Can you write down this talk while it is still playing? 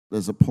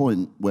there's a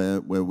point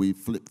where we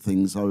flip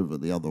things over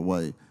the other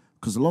way.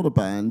 Because a lot of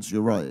bands,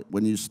 you're right,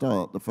 when you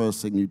start, the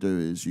first thing you do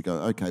is you go,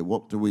 okay,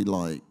 what do we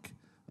like?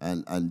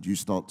 And you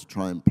start to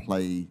try and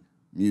play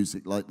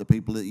music like the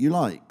people that you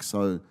like.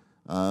 So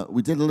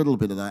we did a little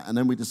bit of that, and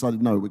then we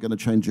decided, no, we're going to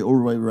change it all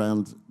the way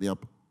around the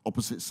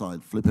opposite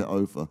side, flip it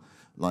over.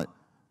 Like,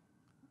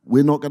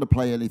 we're not going to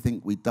play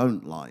anything we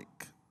don't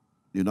like.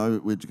 You know,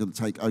 we're going to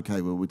take,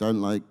 okay, well, we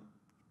don't like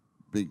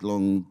big,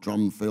 long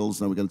drum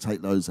fills, no, we're going to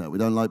take those out. We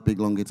don't like big,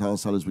 long guitar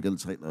solos, we're going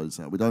to take those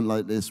out. We don't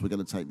like this, we're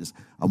going to take this.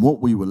 And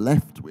what we were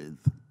left with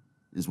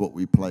is what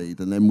we played,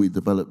 and then we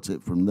developed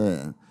it from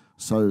there.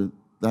 So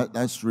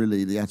that's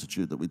really the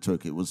attitude that we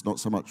took. It was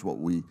not so much what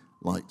we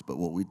liked, but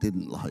what we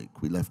didn't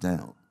like, we left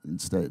out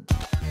instead.